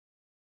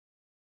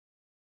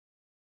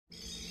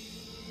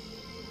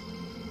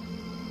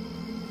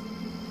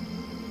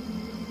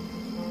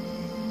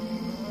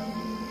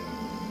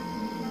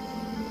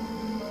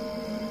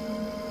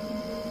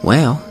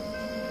Well,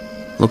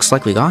 looks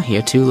like we got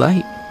here too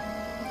late.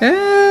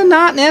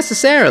 Not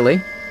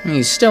necessarily.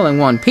 He's still in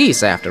one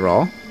piece, after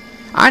all.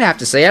 I'd have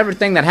to say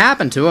everything that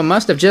happened to him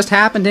must have just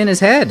happened in his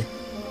head.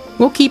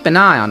 We'll keep an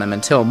eye on him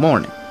until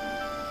morning.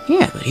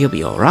 Yeah, but he'll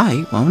be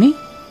alright, won't he?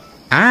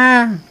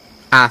 I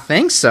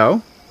think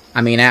so.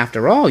 I mean,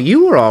 after all,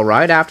 you were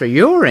alright after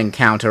your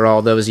encounter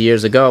all those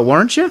years ago,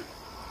 weren't you?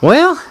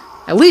 Well,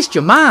 at least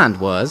your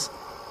mind was.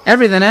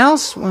 Everything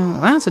else,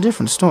 well, that's a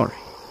different story.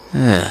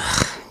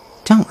 Ugh,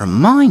 don't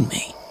remind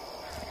me.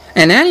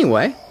 And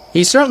anyway,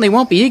 he certainly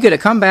won't be eager to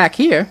come back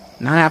here,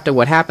 not after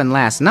what happened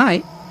last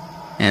night.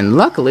 And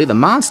luckily, the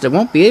monster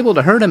won't be able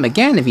to hurt him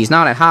again if he's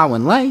not at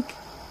Howland Lake.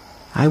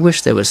 I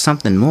wish there was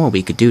something more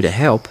we could do to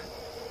help.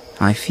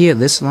 I fear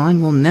this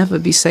line will never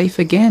be safe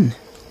again.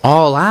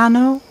 All I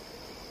know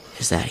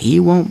is that he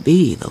won't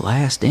be the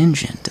last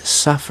engine to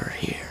suffer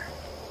here.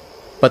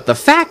 But the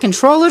Fat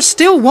Controller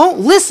still won't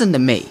listen to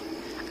me.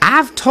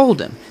 I've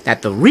told him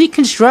that the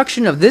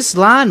reconstruction of this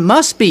line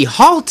must be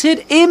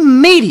halted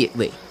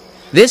immediately.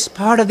 This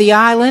part of the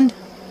island,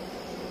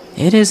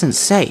 it isn't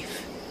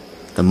safe.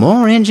 The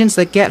more engines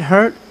that get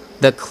hurt,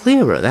 the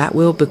clearer that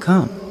will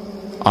become.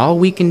 All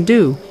we can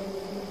do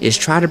is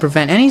try to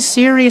prevent any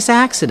serious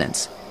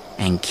accidents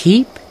and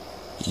keep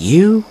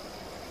you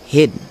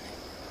hidden.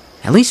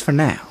 At least for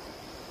now.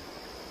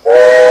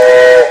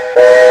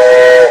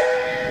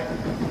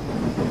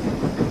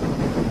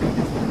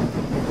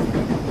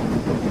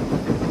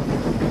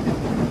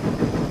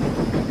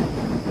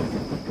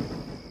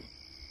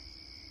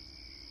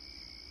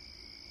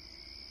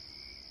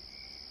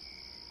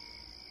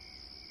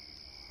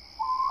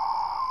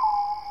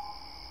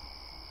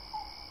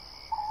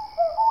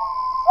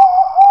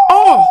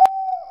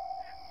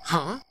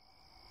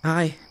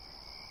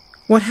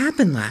 What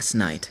happened last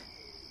night?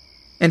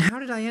 And how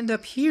did I end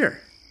up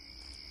here?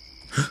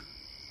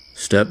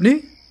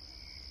 Stepney?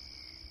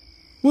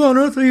 What on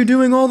earth are you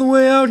doing all the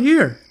way out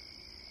here?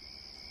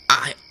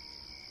 I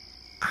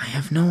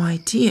have no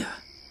idea.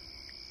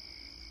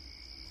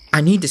 I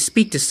need to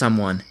speak to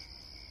someone.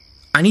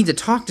 I need to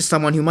talk to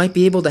someone who might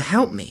be able to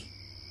help me.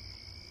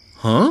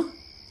 Huh?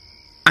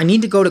 I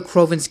need to go to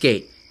Croven's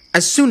Gate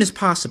as soon as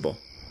possible.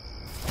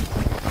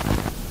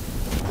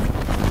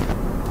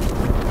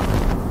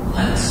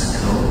 Let's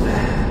go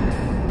back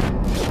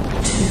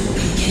to the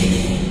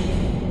beginning.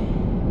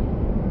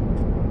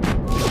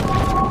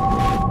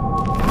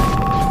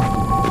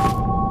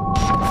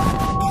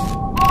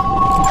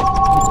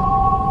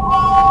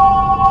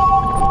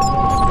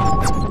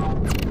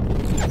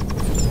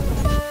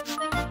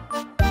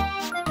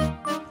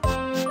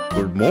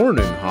 Good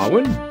morning,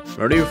 Howland.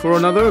 Ready for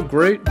another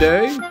great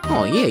day?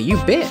 Oh yeah, you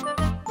bet.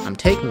 I'm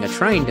taking a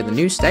train to the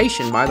new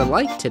station by the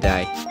lake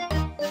today.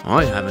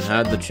 I haven't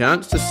had the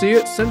chance to see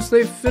it since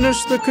they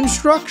finished the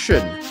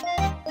construction.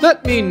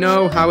 Let me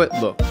know how it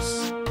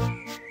looks.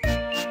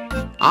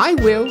 I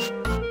will.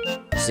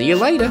 See you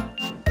later.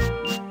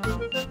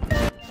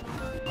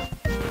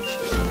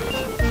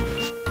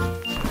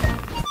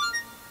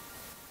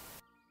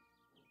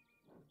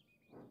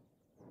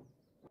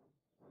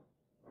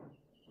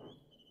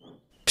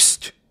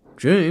 Psst,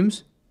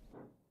 James.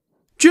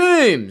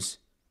 James!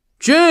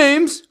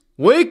 James,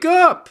 wake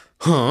up!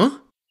 Huh?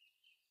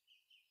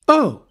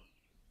 Oh.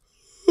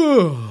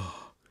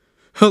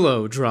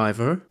 Hello,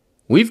 driver.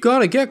 We've got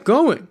to get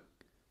going.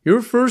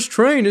 Your first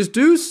train is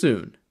due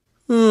soon.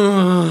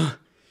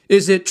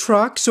 Is it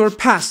trucks or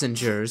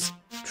passengers?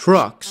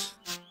 Trucks.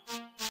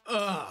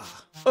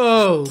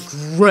 Oh,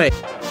 great.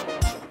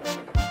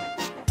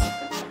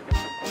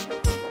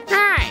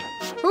 Hey,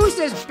 who's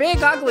this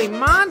big ugly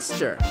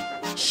monster?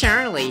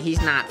 Surely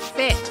he's not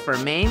fit for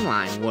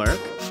mainline work.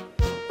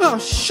 Oh,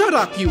 shut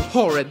up, you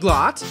horrid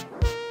lot.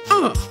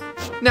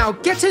 Now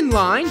get in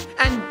line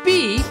and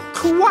be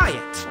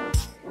quiet.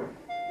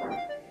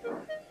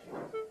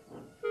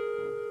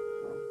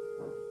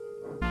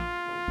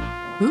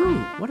 Ooh,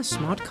 what a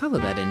smart color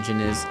that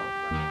engine is.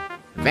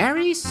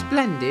 Very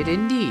splendid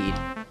indeed.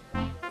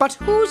 But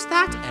who's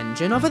that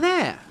engine over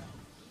there?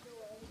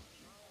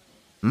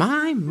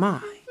 My,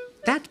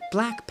 that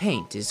black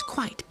paint is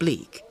quite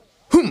bleak.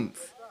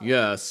 Humph!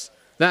 Yes,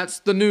 that's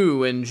the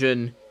new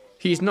engine.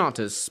 He's not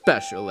as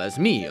special as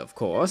me, of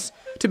course.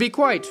 To be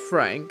quite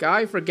frank,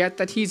 I forget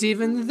that he's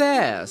even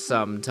there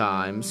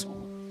sometimes.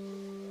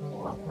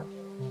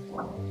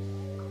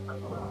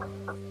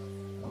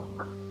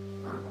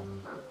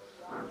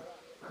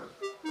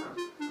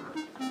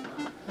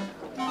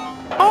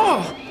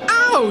 Oh,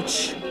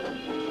 ouch!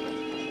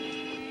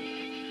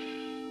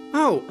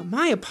 Oh,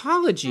 my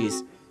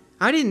apologies.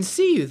 I didn't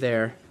see you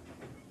there.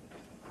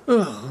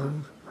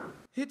 Oh,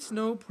 it's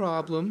no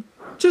problem.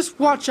 Just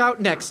watch out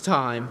next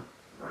time.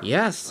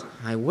 Yes,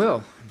 I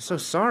will. I'm so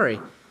sorry.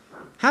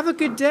 Have a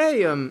good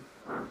day.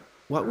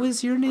 What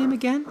was your name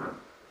again?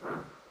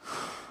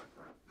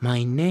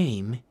 My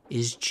name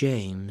is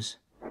James.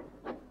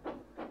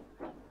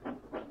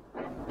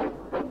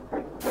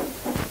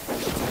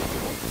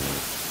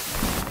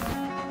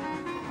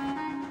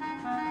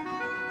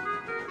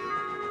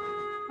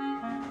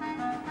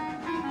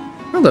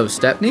 Hello,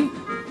 Stepney.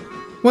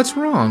 What's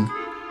wrong?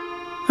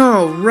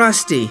 Oh,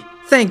 Rusty.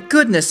 Thank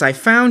goodness I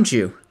found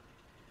you.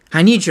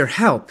 I need your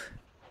help.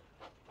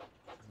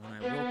 When I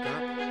woke up,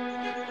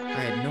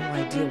 I had no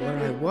idea where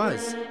I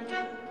was.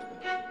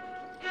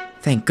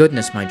 Thank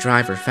goodness my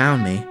driver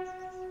found me.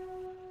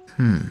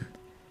 And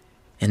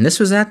this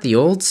was at the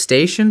old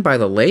station by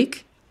the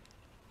lake?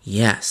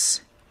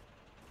 Yes.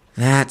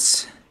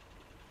 That's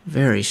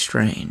very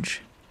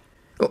strange.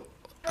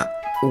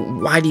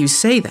 Why do you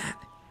say that?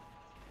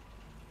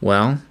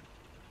 Well,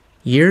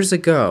 years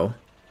ago,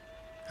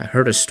 I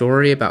heard a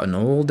story about an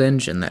old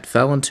engine that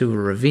fell into a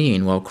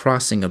ravine while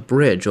crossing a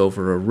bridge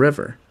over a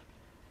river.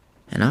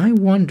 And I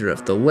wonder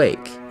if the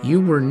lake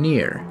you were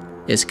near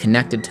is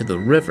connected to the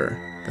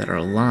river that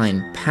our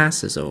line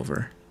passes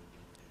over.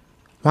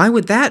 Why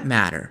would that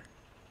matter?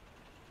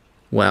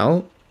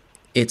 Well,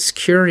 it's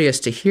curious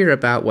to hear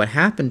about what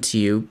happened to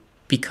you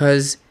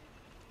because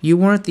you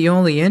weren't the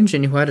only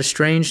engine who had a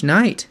strange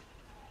night.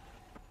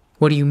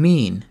 What do you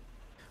mean?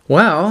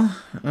 Well,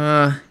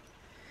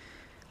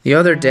 the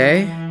other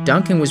day,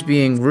 Duncan was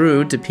being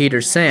rude to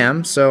Peter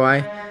Sam, so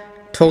I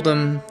told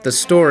him the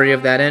story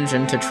of that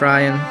engine to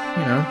try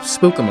and,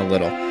 spook him a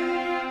little.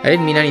 I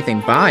didn't mean anything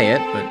by it,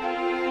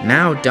 but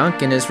now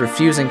Duncan is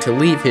refusing to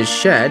leave his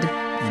shed,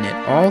 and it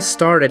all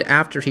started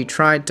after he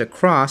tried to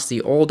cross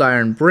the old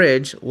iron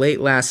bridge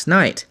late last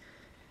night.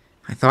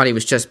 I thought he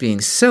was just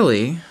being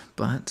silly,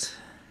 but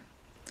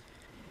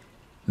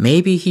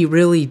maybe he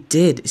really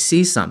did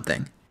see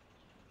something.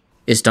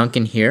 Is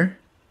Duncan here?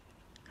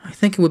 I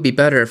think it would be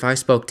better if I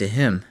spoke to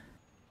him.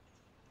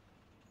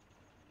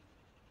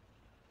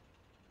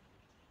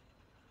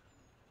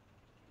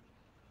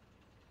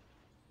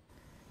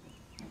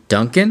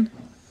 Duncan?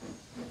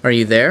 Are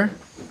you there?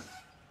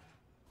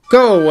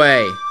 Go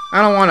away!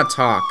 I don't want to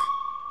talk.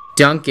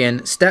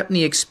 Duncan,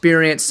 Stepney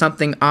experienced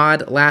something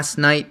odd last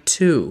night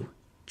too.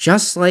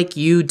 Just like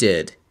you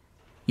did.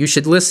 You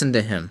should listen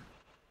to him.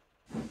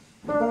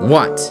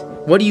 What?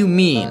 What do you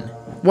mean?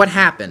 What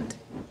happened?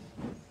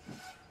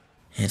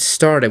 It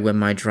started when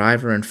my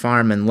driver and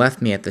fireman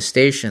left me at the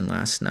station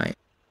last night.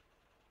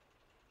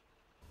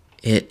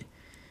 It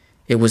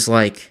was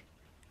like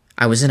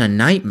I was in a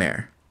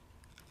nightmare.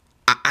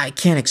 I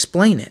can't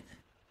explain it.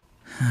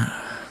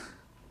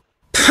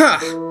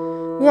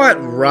 Puh! What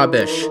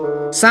rubbish.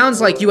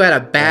 Sounds like you had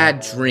a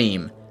bad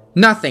dream.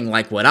 Nothing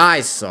like what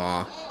I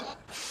saw.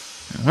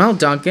 Well,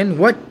 Duncan,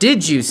 what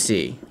did you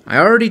see? I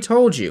already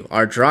told you,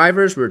 our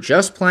drivers were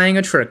just playing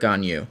a trick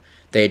on you.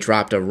 They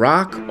dropped a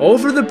rock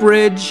over the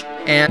bridge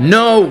and...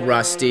 No,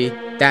 Rusty,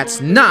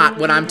 that's not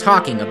what I'm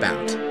talking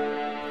about.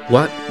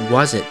 What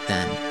was it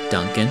then,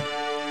 Duncan?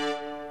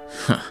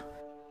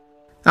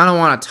 I don't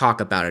want to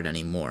talk about it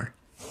anymore.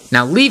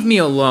 Now leave me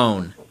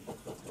alone.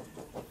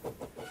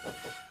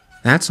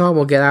 That's all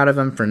we'll get out of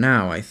him for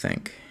now, I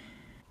think.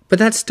 But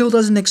that still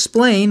doesn't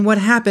explain what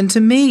happened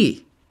to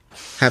me.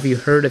 Have you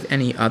heard of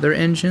any other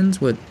engines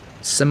with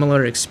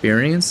similar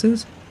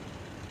experiences?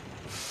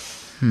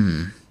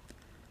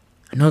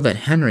 I know that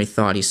Henry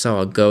thought he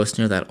saw a ghost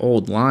near that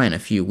old line a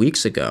few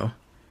weeks ago.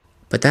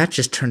 But that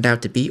just turned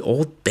out to be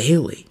Old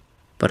Bailey.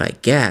 But I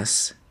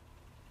guess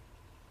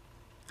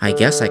I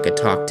could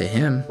talk to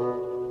him.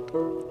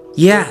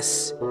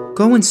 Yes,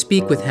 go and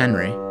speak with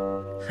Henry.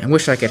 I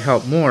wish I could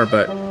help more,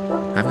 but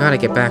I've got to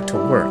get back to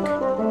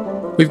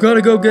work. We've got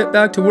to go get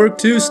back to work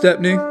too,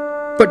 Stepney.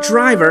 But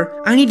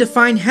driver, I need to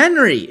find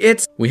Henry.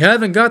 We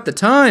haven't got the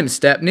time,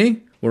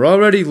 Stepney. We're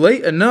already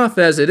late enough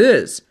as it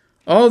is.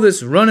 All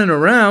this running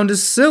around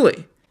is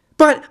silly.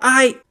 But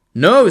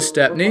No,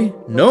 Stepney,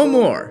 no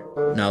more.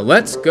 Now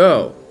let's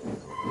go.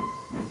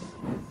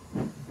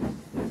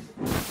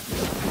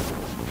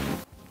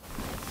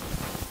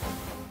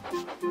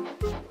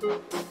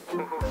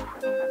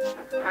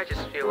 I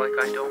just feel like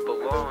I don't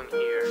belong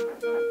here.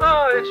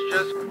 Oh, it's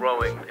just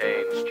growing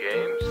pains,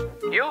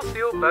 James. You'll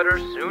feel better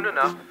soon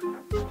enough.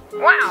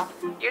 Well,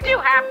 you do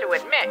have to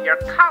admit your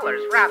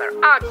color's rather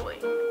ugly,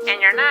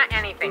 and you're not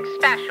anything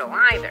special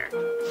either.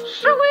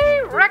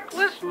 Silly,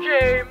 reckless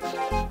James.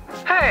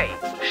 Hey,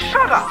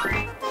 shut up.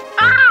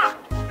 Ah!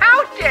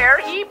 How dare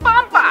he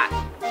bump us?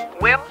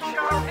 We'll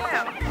show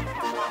him.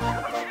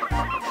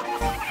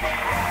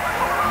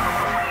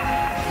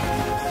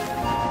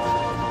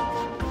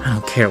 I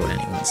don't care what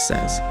anyone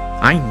says.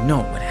 I know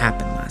what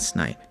happened last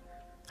night.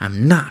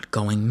 I'm not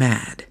going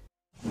mad.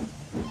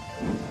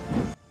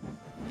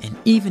 And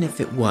even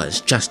if it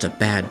was just a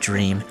bad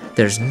dream,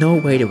 there's no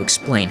way to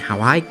explain how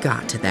I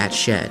got to that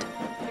shed.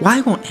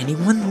 Why won't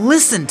anyone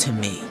listen to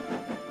me?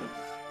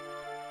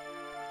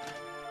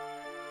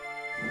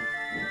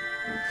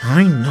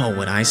 I know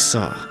what I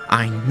saw.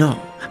 I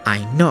know.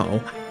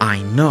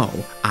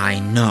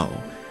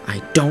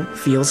 I don't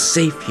feel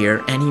safe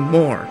here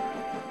anymore.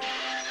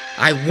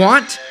 I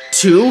want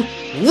to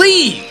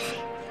leave!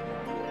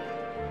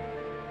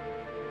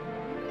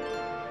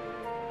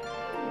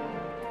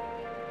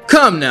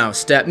 Come now,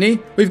 Stepney.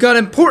 We've got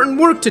important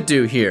work to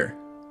do here.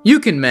 You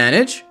can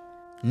manage.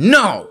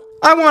 No!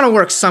 I want to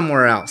work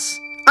somewhere else.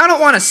 I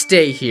don't want to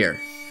stay here.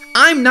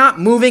 I'm not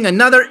moving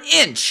another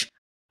inch!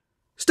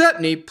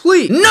 Stepney,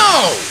 please!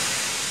 No!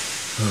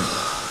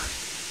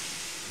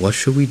 What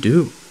should we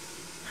do?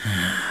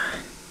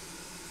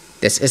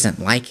 This isn't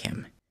like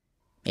him.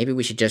 Maybe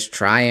we should just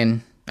try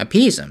and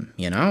appease him,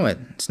 you know?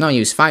 It's no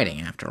use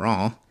fighting, after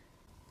all.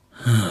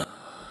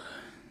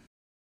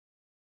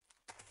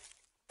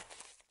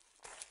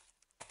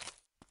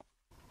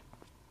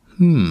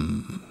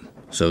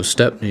 So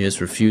Stepney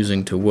is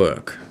refusing to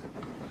work.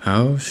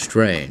 How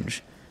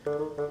strange.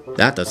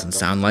 That doesn't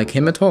sound like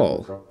him at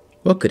all.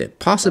 What could it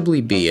possibly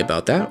be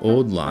about that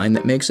old line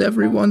that makes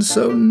everyone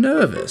so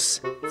nervous?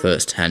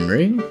 First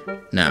Henry,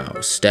 now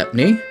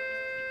Stepney.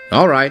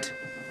 All right,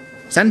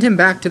 send him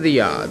back to the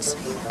yards.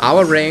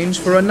 I'll arrange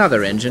for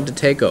another engine to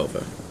take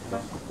over.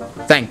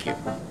 Thank you.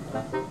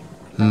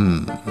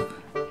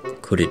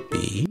 Could it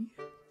be?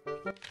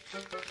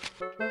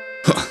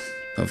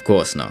 Of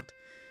course not.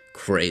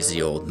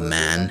 Crazy old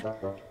man.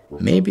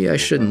 Maybe I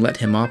shouldn't let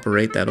him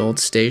operate that old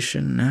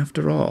station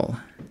after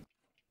all.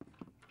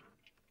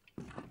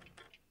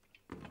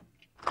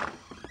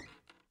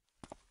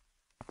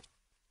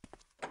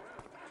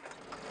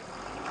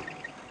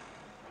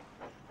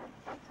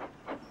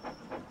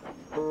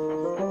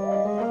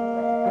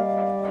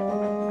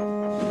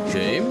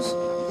 James?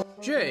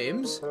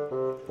 James?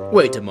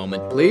 Wait a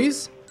moment,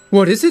 please.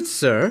 What is it,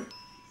 sir?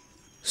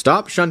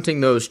 Stop shunting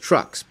those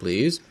trucks,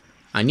 please.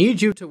 I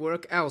need you to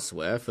work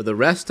elsewhere for the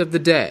rest of the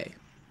day.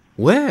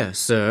 Where,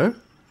 sir?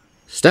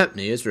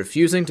 Stepney is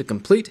refusing to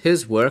complete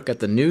his work at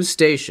the new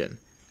station,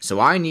 so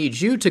I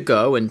need you to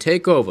go and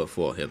take over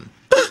for him.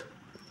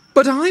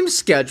 But I'm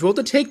scheduled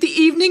to take the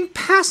evening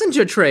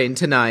passenger train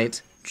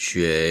tonight.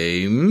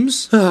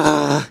 James?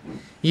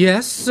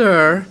 Yes,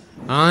 sir.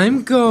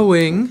 I'm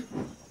going.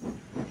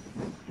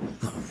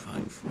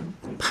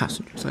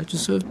 Passengers, I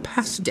deserve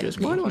passengers.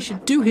 Why do I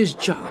should do his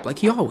job like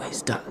he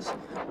always does?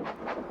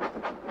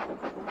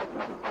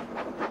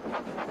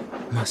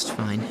 Must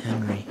find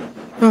Henry.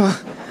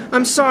 Oh,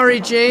 I'm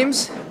sorry,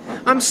 James.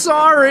 I'm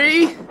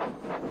sorry.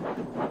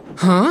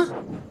 Huh?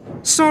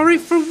 Sorry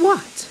for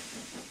what?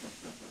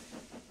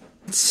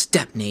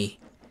 Stepney.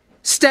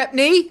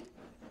 Stepney?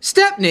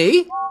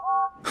 Stepney?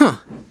 Huh.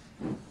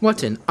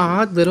 What an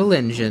odd little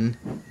engine.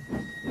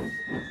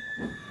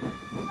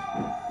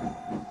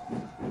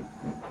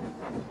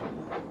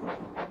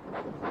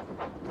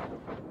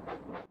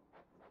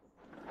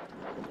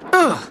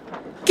 Ugh!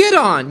 Get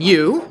on,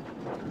 you!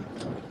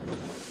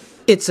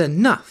 It's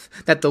enough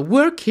that the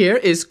work here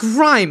is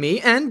grimy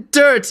and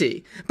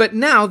dirty, but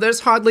now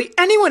there's hardly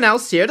anyone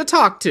else here to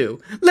talk to,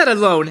 let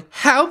alone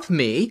help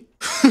me.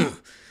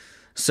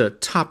 Sir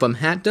Topham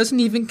Hatt doesn't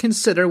even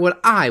consider what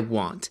I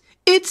want.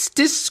 It's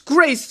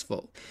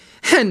disgraceful.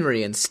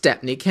 Henry and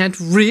Stepney can't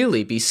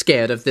really be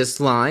scared of this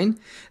line.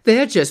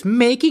 They're just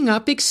making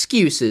up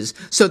excuses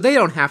so they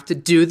don't have to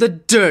do the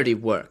dirty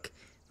work.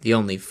 The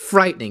only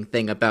frightening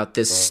thing about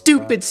this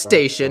stupid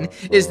station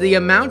is the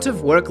amount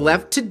of work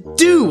left to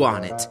do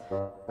on it.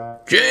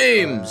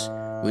 James,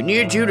 we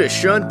need you to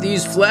shunt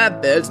these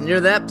flatbeds near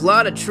that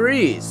plot of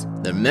trees.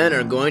 The men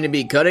are going to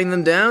be cutting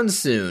them down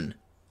soon.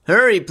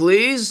 Hurry,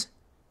 please.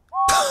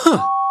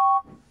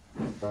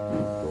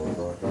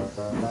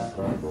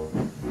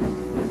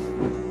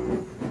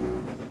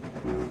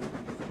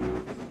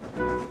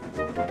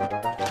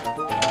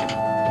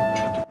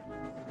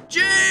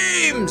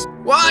 James,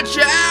 watch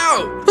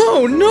out!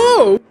 Oh,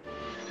 no!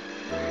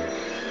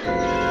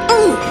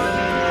 Oh!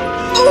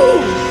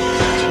 Oh!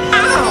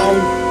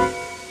 Ow!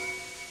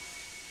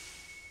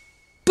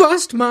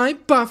 Bust my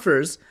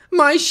buffers!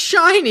 My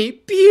shiny,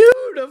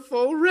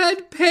 beautiful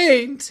red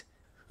paint!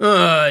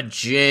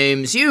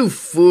 James, you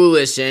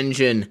foolish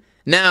engine.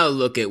 Now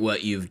look at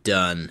what you've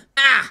done.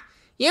 Ah,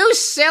 you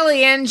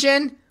silly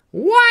engine.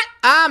 What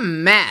a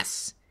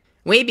mess.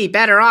 We'd be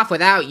better off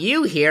without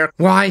you here.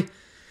 Why,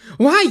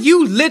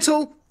 you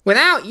little...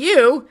 Without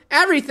you,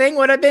 everything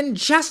would have been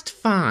just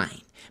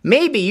fine.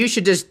 Maybe you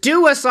should just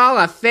do us all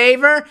a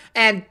favor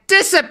and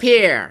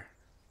disappear.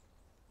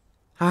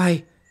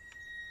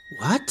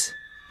 What?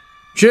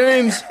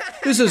 James,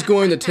 this is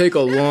going to take a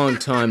long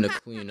time to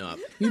clean up.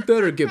 You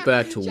better get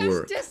back to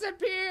work. Just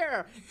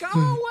disappear. Go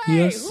away.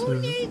 Yes, Who sir.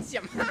 needs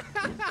you?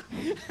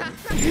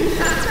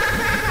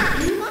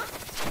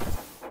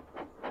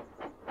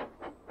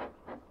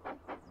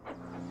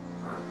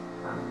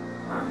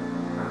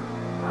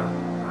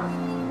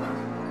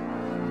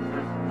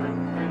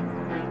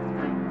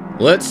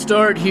 Let's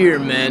start here,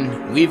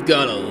 men. We've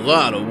got a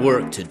lot of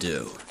work to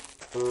do.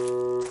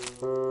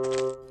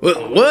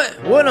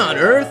 What? What on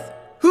earth?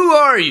 Who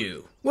are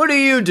you? What are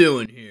you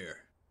doing here?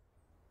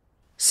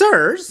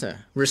 Sirs,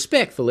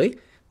 respectfully,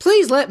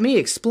 please let me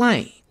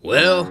explain.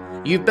 Well,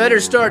 you better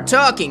start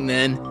talking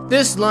then.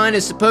 This line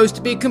is supposed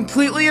to be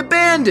completely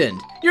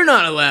abandoned. You're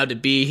not allowed to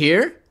be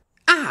here.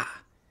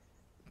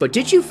 But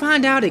did you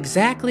find out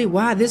exactly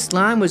why this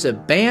line was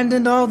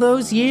abandoned all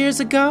those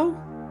years ago?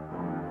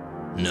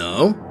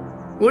 No.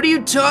 What are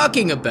you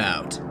talking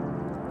about?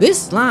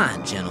 This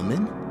line,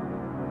 gentlemen,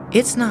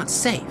 it's not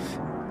safe.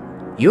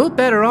 You're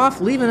better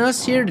off leaving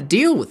us here to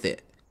deal with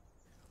it.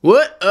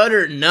 What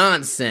utter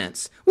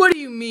nonsense! What do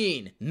you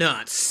mean,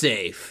 not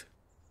safe?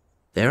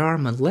 There are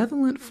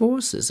malevolent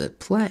forces at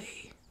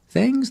play,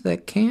 things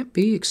that can't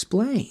be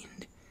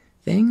explained,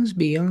 things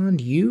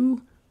beyond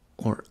you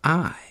or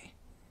I.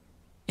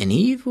 An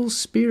evil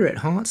spirit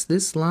haunts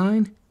this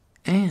line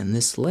and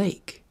this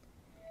lake,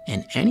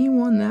 and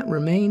anyone that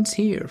remains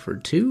here for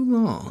too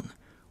long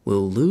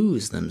will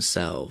lose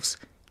themselves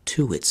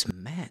to its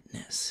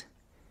madness.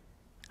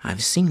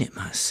 I've seen it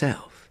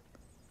myself.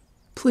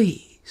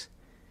 Please,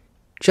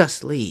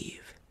 just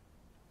leave.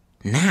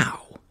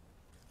 Now.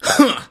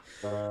 Huh!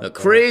 A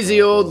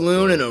crazy old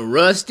loon and a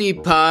rusty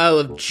pile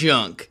of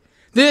junk.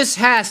 This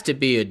has to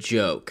be a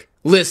joke.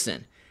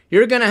 Listen,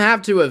 you're gonna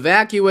have to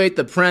evacuate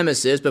the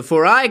premises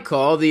before I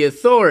call the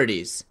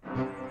authorities.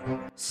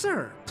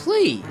 Sir,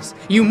 please,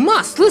 you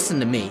must listen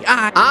to me.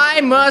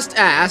 I must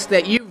ask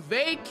that you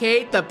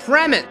vacate the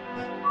premise.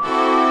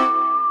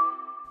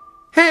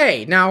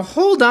 Hey, now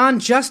hold on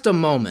just a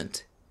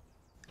moment.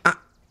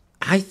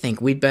 I think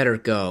we'd better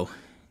go.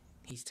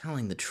 He's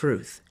telling the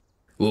truth.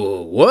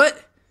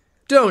 What?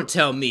 Don't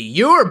tell me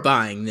you're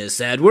buying this,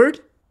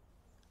 Edward.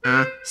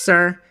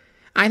 Sir,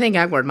 I think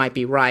Edward might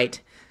be right.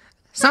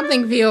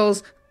 Something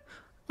feels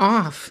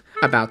off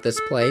about this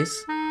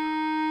place.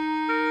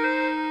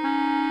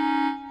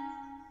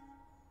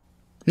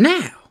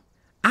 Now,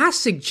 I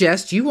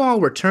suggest you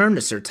all return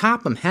to Sir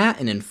Topham Hatt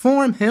and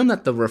inform him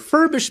that the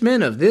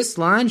refurbishment of this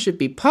line should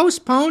be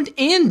postponed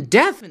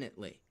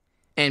indefinitely.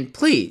 And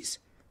please,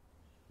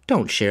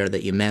 don't share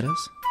that you met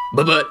us.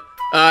 But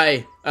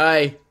I...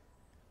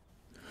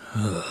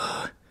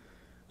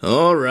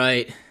 All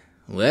right,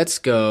 let's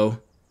go.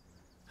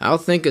 I'll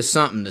think of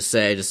something to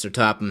say to Sir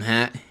Topham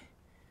Hatt,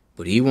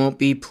 but he won't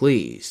be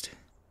pleased.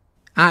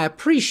 I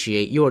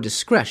appreciate your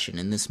discretion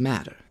in this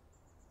matter.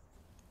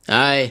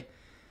 I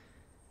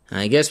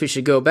guess we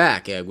should go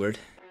back, Edward.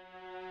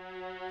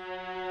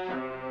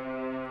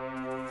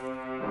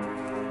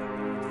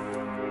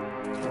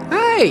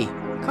 Hey,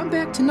 come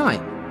back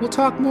tonight. We'll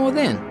talk more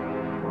then.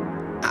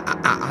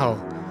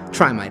 I'll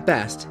try my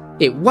best.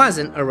 It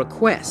wasn't a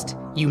request.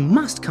 You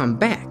must come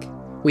back.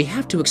 We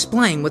have to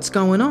explain what's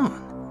going on.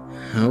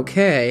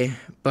 Okay,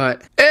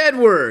 but...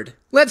 Edward!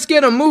 Let's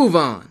get a move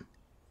on!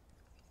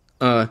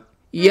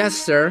 Yes,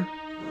 sir.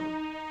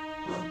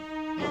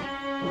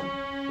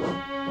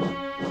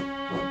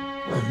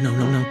 Oh,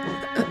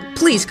 no.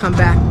 Please come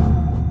back.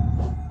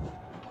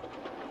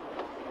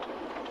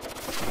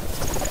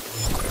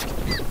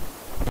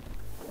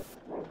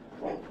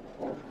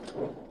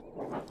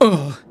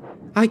 Oh,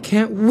 I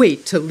can't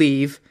wait to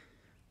leave.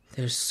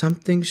 There's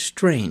something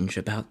strange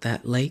about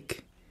that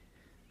lake.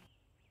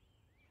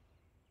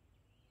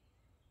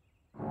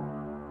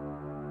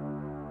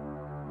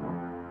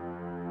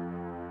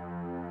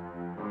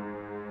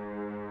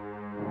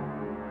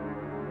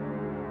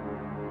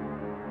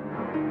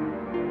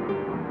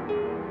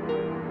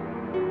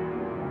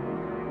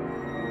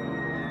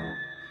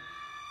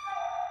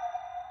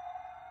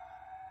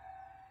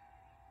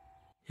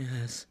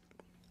 Yes,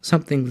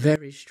 something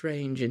very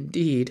strange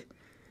indeed.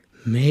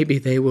 Maybe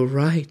they were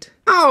right.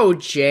 Oh,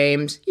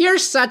 James, you're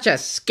such a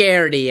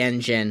scaredy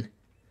engine.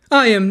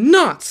 I am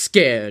not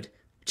scared.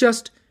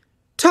 Just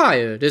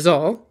tired is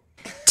all.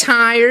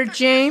 Tired,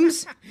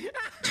 James?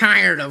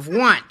 Tired of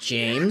what,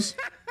 James?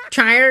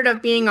 Tired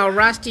of being a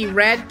rusty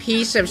red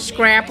piece of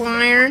scrap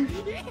iron?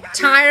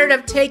 Tired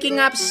of taking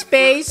up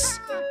space?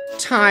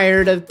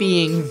 Tired of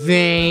being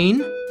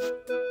vain?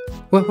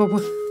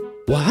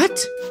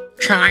 What?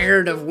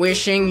 Tired of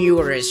wishing you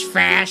were as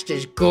fast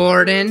as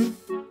Gordon?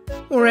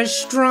 Or as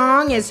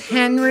strong as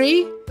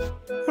Henry?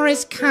 Or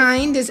as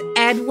kind as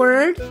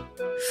Edward?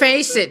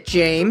 Face it,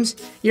 James,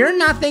 you're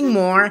nothing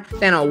more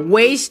than a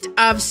waste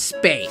of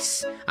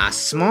space. A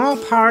small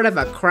part of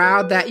a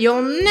crowd that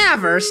you'll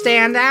never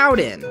stand out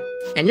in.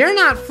 And you're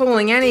not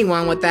fooling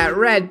anyone with that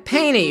red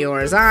paint of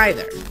yours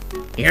either.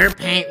 Your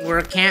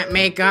paintwork can't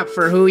make up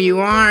for who you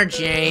are,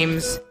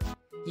 James.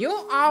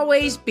 You'll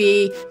always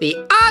be the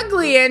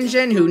ugly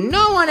engine who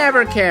no one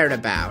ever cared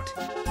about.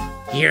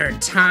 You're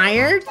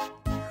tired?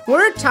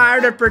 We're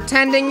tired of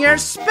pretending you're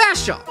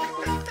special.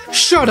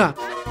 Shut up!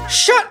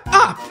 Shut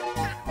up!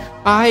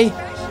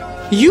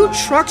 You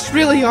trucks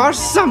really are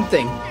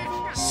something.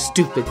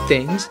 Stupid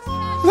things.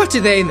 What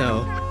do they know?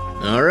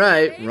 All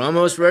right, we're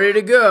almost ready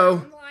to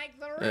go.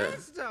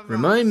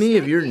 Remind me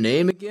of your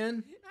name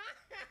again?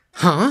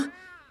 Huh?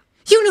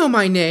 You know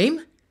my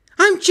name.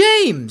 I'm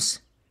James.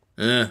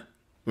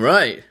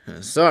 Right.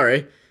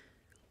 Sorry.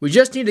 We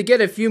just need to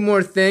get a few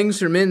more things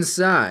from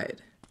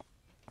inside.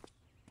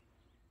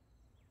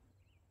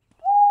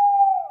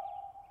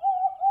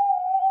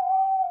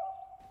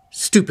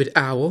 Stupid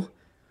owl.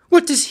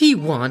 What does he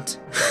want?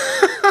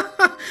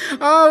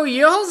 Oh,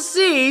 you'll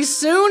see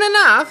soon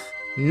enough.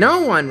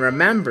 No one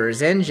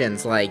remembers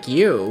engines like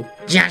you.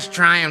 Just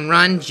try and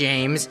run,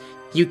 James.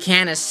 You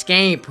can't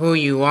escape who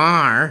you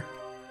are.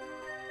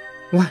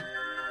 What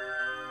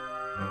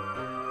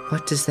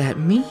does that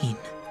mean?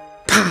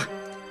 Pah!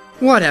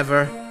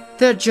 Whatever.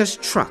 They're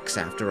just trucks,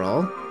 after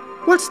all.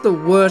 What's the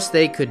worst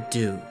they could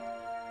do?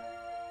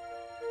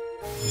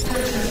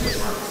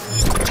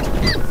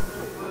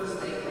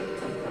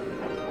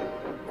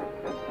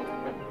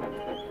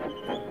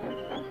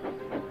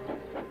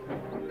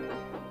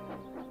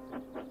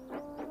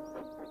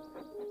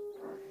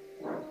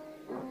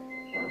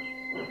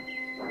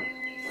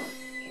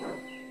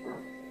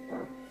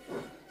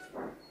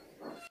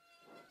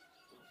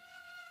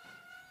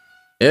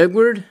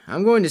 Edward,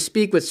 I'm going to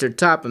speak with Sir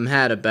Topham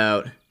Hatt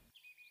about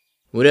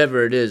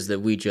whatever it is that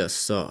we just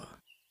saw.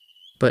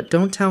 But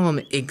don't tell him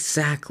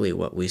exactly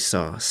what we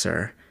saw,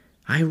 sir.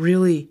 I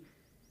really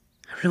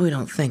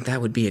don't think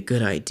that would be a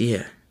good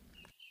idea.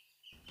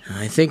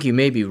 I think you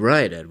may be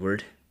right,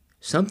 Edward.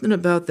 Something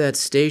about that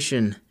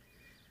station,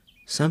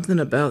 something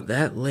about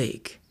that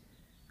lake,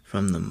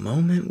 from the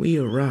moment we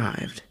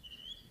arrived.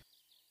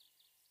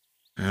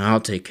 I'll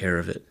take care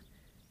of it.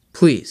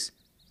 Please,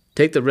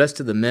 take the rest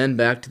of the men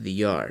back to the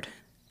yard.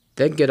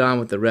 Then get on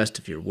with the rest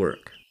of your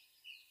work.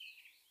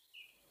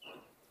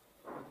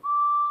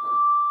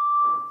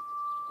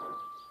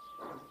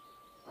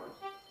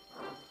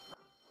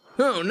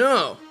 Oh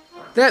no!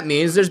 That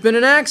means there's been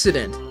an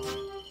accident!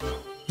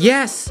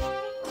 Yes!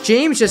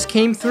 James just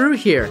came through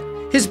here.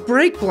 His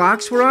brake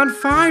blocks were on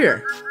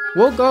fire.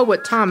 We'll go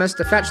with Thomas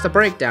to fetch the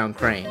breakdown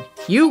crane.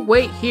 You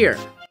wait here.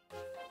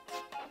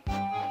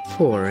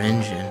 Poor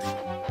engine.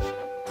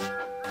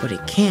 But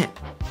it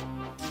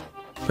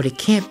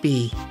can't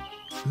be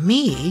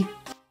me.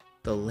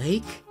 The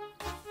lake?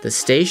 The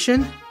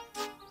station?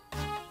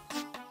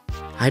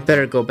 I'd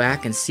better go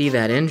back and see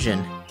that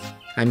engine.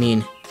 I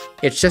mean,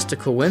 it's just a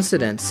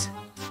coincidence.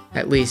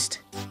 At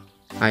least,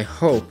 I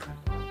hope.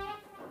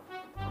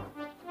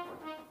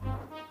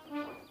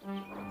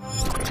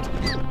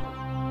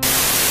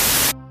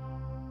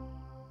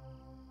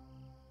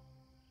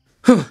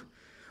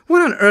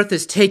 What on earth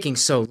is taking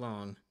so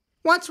long?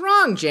 What's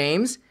wrong,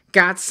 James?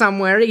 Got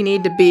somewhere you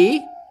need to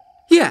be?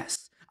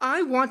 Yes,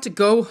 I want to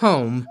go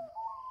home.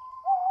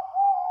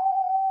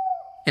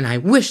 And I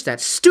wish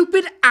that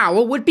stupid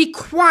owl would be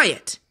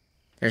quiet.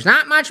 There's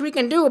not much we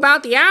can do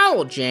about the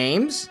owl,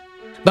 James.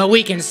 But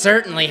we can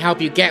certainly help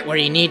you get where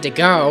you need to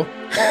go.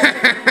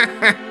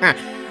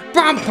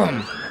 Bump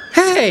him!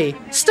 Hey,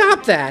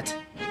 stop that!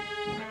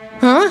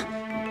 Huh?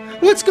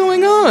 What's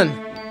going on?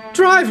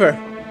 Driver,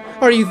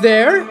 are you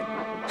there?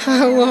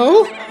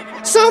 Hello?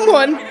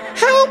 Someone,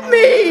 help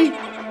me!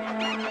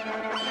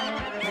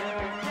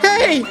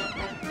 Hey!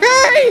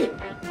 Hey!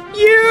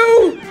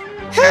 You!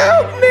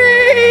 Help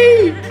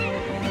me!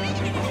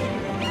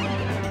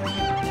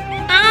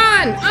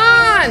 On!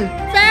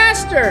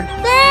 Faster!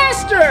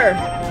 Faster!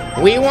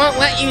 We won't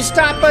let you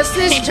stop us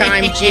this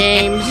time,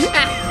 James.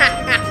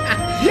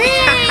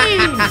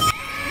 James!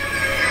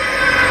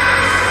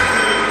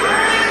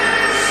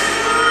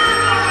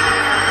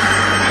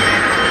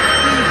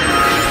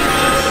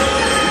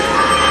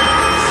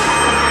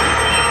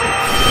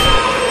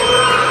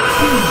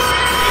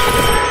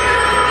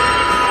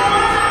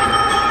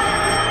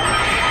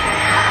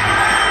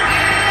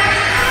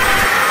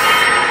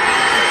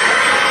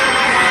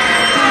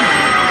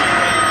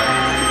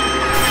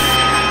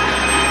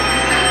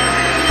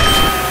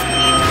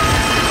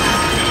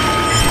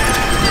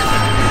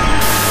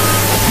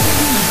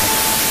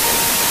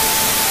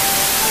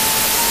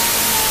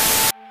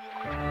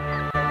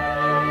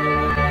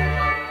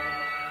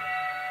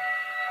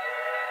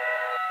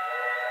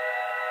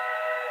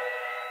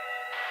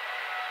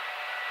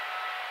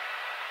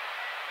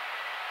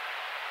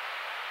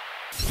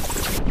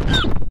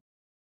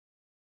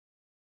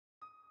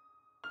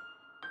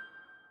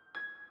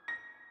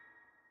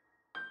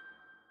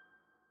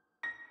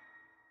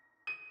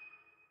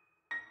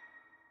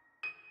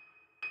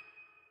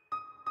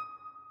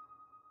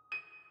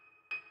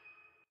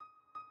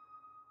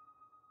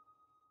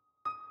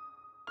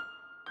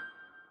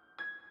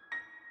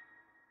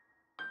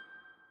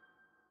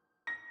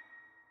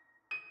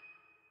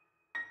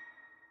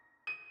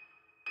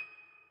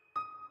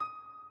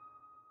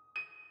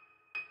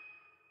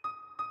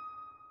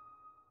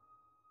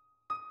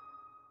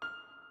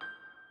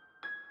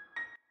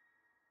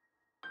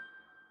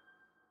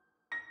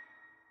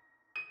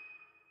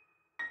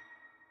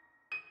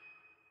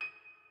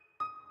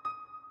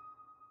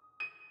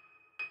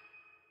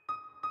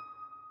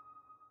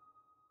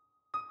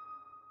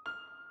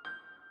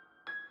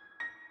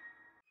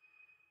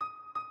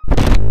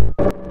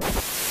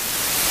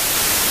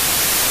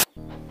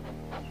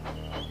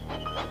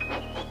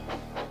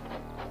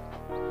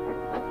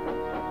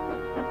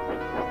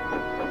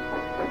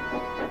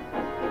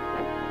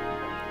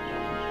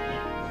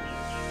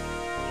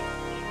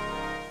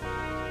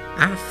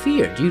 I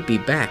feared you'd be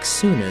back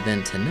sooner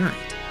than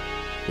tonight.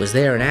 Was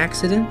there an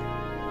accident?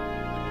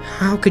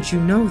 How could you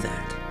know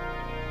that?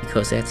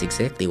 Because that's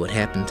exactly what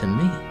happened to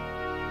me.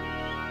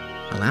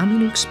 Allow me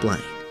to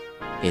explain.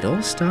 It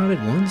all started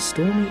one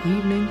stormy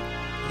evening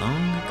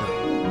long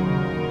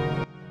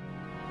ago.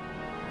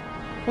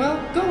 Well,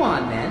 go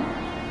on then.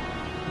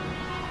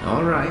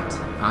 All right,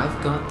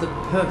 I've got the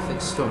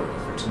perfect story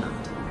for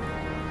tonight.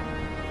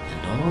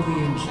 And all the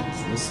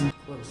engines listened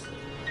closely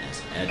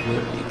as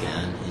Edward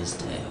began his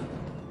tale.